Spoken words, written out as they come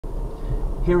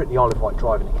Here at the Isle of Wight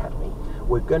Driving Academy,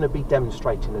 we're going to be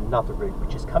demonstrating another route,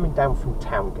 which is coming down from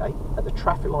Towngate. At the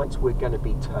traffic lights, we're going to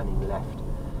be turning left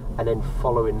and then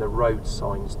following the road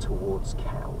signs towards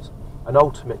Cowes and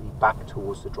ultimately back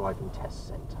towards the driving test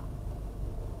centre.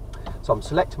 So I'm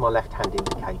selecting my left-hand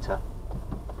indicator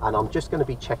and I'm just going to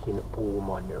be checking all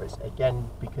my mirrors again,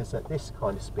 because at this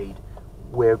kind of speed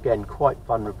we're again quite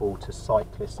vulnerable to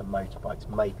cyclists and motorbikes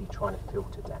maybe trying to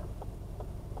filter down.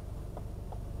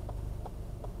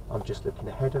 I'm just looking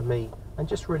ahead of me and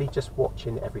just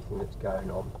watching everything that's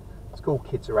going on. School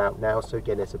kids are out now, so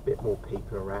again there's a bit more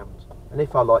people around, and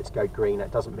if our lights go green,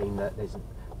 that doesn't mean that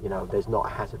there's not a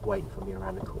hazard waiting for me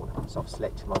around the corner. So I've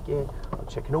selected my gear, I'm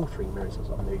checking all three mirrors as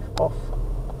I move off.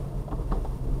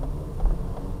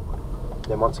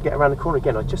 Then once I get around the corner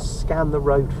again, I just scan the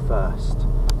road first,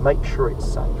 make sure it's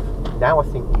safe. Now I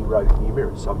think new road, new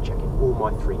mirrors, so I'm checking all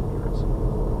my three mirrors.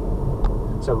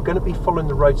 So we're going to be following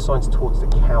the road signs towards the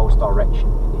Cowes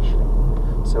direction initially.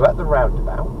 So at the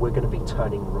roundabout, we're going to be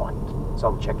turning right. So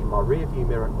I'm checking my rear view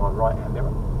mirror and my right hand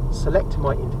mirror, selecting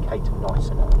my indicator nice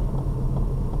and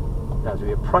early. Now as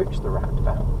we approach the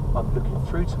roundabout, I'm looking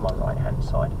through to my right hand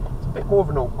side. It's a bit more of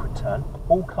an awkward turn.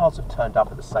 All cars have turned up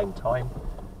at the same time,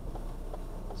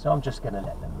 so I'm just going to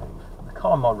let them move. The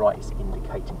car on my right is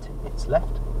indicating to its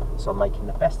left, so I'm making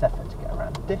the best effort to get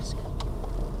around the disc.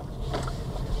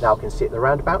 Now I can see at the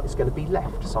roundabout it's going to be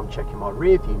left, so I'm checking my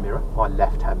rear view mirror, my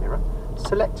left hand mirror,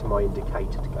 selecting my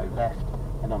indicator to go left,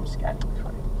 and I'm scanning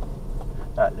through.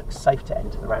 Now it looks safe to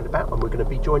enter the roundabout, and we're going to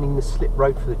be joining the slip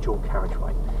road for the dual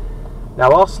carriageway.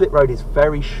 Now our slip road is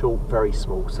very short, very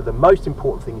small, so the most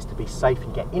important thing is to be safe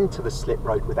and get into the slip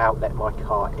road without letting my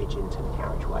car edge into the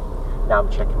carriageway. Now I'm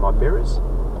checking my mirrors,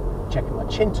 checking my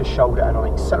chin to shoulder, and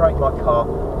I'm accelerating my car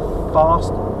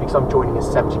fast because I'm joining a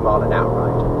 70-mile-an-hour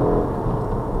road.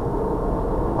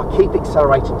 I keep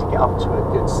accelerating to get up to a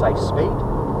good safe speed,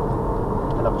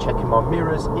 and I'm checking my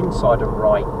mirrors inside and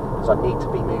right because I need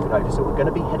to be moving over. So we're going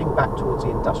to be heading back towards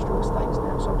the industrial estates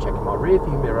now. So I'm checking my rear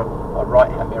view mirror, my right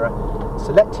hand mirror,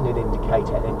 selecting an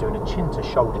indicator and then doing a chin to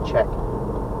shoulder check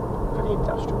for the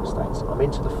industrial estates. I'm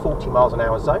into the 40 miles an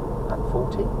hour zone at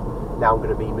 40. Now I'm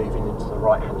going to be moving into the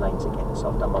right hand lanes again.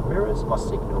 So I've done my mirrors, my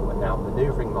signal, and now I'm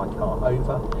manoeuvring my car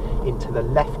over into the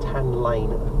left hand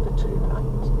lane of the two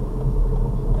lanes.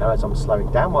 Now as I'm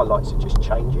slowing down, my lights are just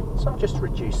changing, so I'm just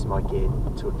reducing my gear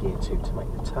to a gear 2 to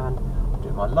make the turn. I'm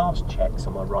doing my last checks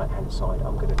on my right hand side.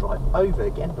 I'm going to drive over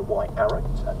again the white arrow,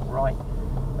 turning right,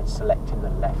 and selecting the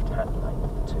left hand lane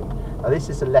of the two. Now this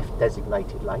is a left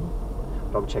designated lane,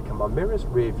 but I'm checking my mirrors,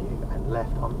 rear view and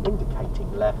left. I'm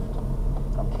indicating left.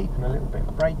 I'm keeping a little bit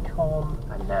of brake on,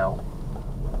 and now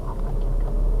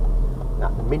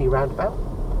the mini roundabout.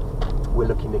 We're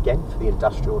looking again for the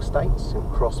industrial estates and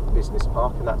Cross Business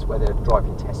Park, and that's where the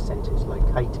driving test centre is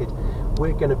located.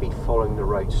 We're going to be following the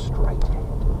road straight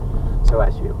ahead. So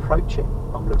as we approach it,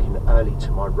 I'm looking early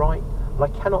to my right, and I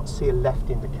cannot see a left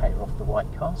indicator off the white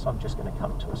car, so I'm just going to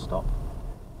come to a stop.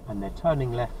 And they're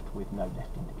turning left with no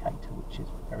left indicator, which is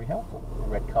very helpful. The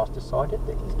red car's decided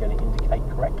that he's going to indicate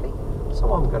correctly,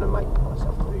 so I'm going to make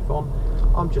myself move on.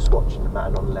 I'm just watching the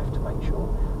man on the left to make sure,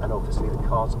 and obviously the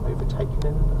car's overtaken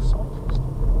in the cyclist.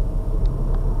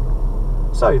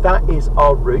 So that is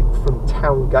our route from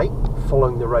Towngate,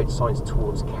 following the road signs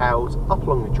towards Cowes, up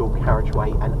along the dual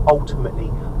carriageway, and ultimately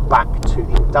back to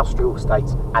the industrial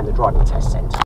estates and the driving test centre.